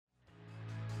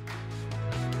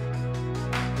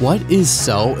What is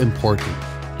so important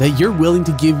that you're willing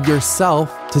to give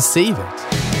yourself to save it?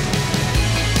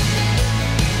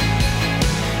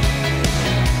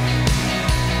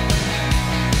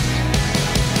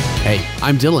 Hey,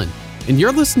 I'm Dylan, and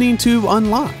you're listening to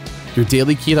Unlocked, your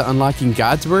daily key to unlocking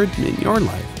God's Word in your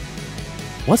life.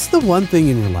 What's the one thing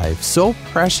in your life so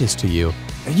precious to you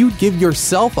that you'd give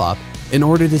yourself up in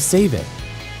order to save it?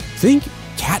 Think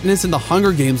Katniss in the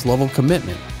Hunger Games level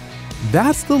commitment.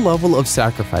 That's the level of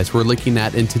sacrifice we're looking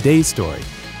at in today's story,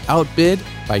 Outbid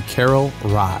by Carol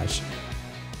Raj.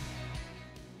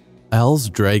 Elle's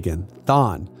dragon,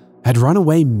 Thon, had run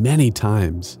away many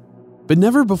times, but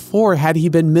never before had he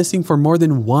been missing for more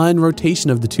than one rotation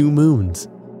of the 2 moons.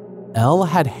 Elle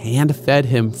had hand-fed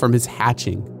him from his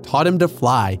hatching, taught him to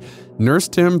fly,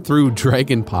 nursed him through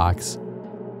dragon pox,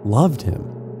 loved him.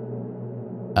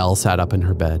 Elle sat up in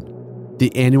her bed.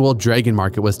 The annual dragon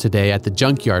market was today at the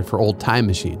junkyard for old time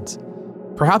machines.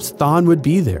 Perhaps Thon would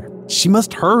be there. She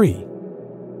must hurry.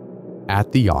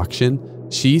 At the auction,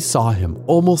 she saw him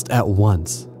almost at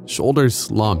once, shoulders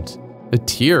slumped, a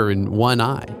tear in one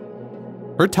eye.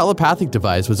 Her telepathic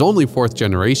device was only 4th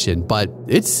generation, but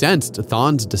it sensed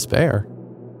Thon's despair.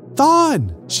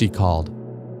 "Thon!" she called.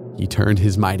 He turned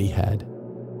his mighty head.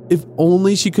 If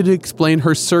only she could explain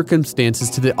her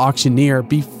circumstances to the auctioneer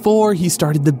before he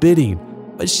started the bidding,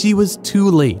 but she was too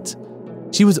late.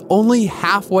 She was only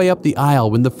halfway up the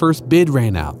aisle when the first bid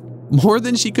ran out, more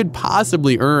than she could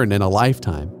possibly earn in a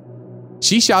lifetime.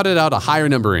 She shouted out a higher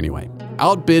number anyway,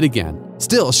 outbid again.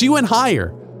 Still, she went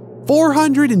higher.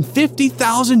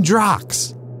 450,000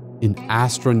 drachs, an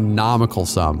astronomical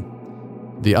sum.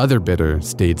 The other bidder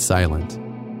stayed silent.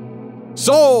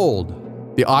 "Sold!"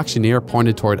 The auctioneer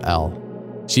pointed toward Elle.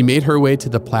 She made her way to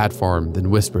the platform, then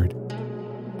whispered,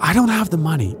 "I don't have the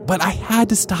money, but I had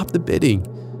to stop the bidding.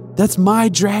 That's my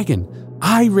dragon.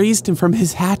 I raised him from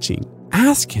his hatching.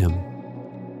 Ask him."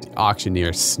 The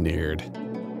auctioneer sneered.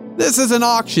 "This is an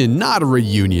auction, not a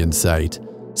reunion site.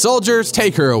 Soldiers,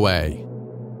 take her away."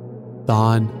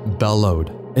 Thon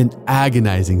bellowed, an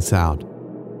agonizing sound.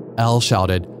 Elle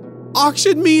shouted,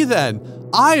 "Auction me then!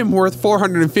 I am worth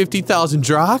 450,000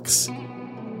 drachs!"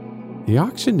 The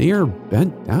auctioneer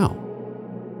bent down.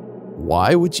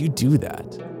 "Why would you do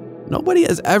that? Nobody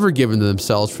has ever given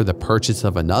themselves for the purchase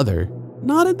of another,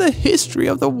 not in the history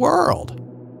of the world."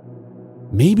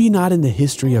 "Maybe not in the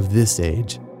history of this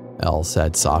age," Elle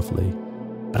said softly,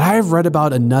 "but I have read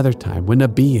about another time when a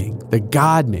being, the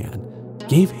God-man,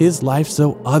 gave his life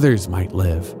so others might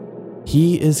live.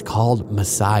 He is called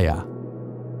Messiah."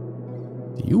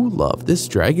 "Do you love this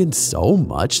dragon so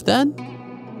much then?"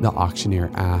 the auctioneer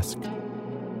asked.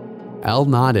 Elle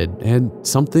nodded, and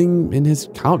something in his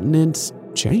countenance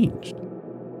changed.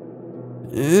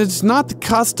 "It's not the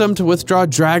custom to withdraw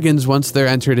dragons once they're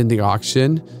entered in the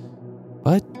auction,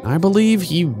 but I believe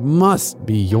he must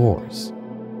be yours."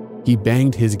 He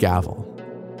banged his gavel.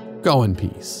 "Go in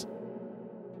peace."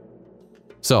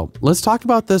 So let's talk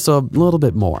about this a little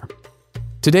bit more.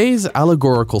 Today's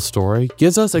allegorical story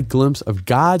gives us a glimpse of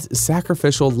God's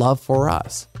sacrificial love for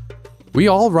us. We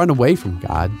all run away from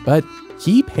God, but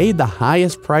He paid the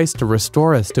highest price to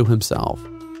restore us to Himself.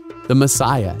 The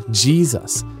Messiah,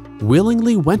 Jesus,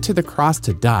 willingly went to the cross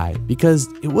to die because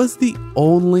it was the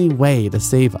only way to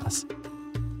save us.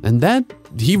 And then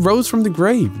He rose from the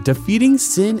grave, defeating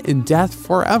sin and death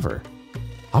forever.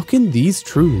 How can these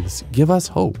truths give us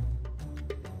hope?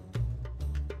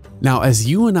 Now, as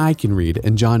you and I can read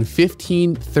in John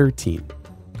 15:13,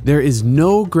 there is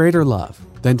no greater love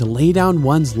than to lay down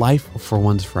one's life for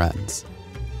one's friends.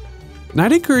 And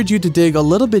I'd encourage you to dig a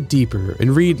little bit deeper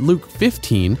and read Luke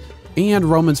 15 and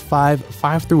Romans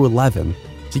 5:5-11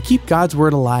 to keep God's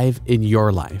Word alive in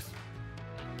your life.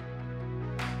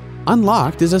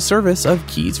 Unlocked is a service of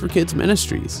Keys for Kids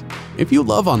Ministries. If you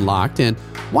love Unlocked and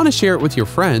want to share it with your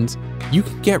friends, you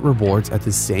can get rewards at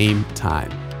the same time.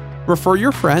 Refer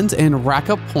your friends and rack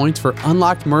up points for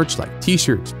Unlocked merch like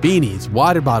t-shirts, beanies,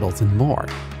 water bottles, and more.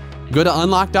 Go to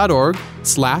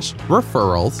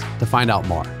unlocked.org/referrals to find out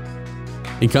more.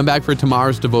 And come back for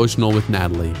tomorrow's devotional with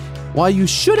Natalie, why you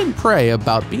shouldn't pray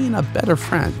about being a better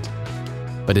friend.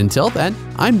 But until then,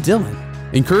 I'm Dylan,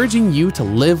 encouraging you to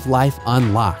live life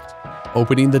unlocked,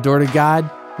 opening the door to God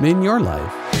in your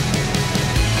life.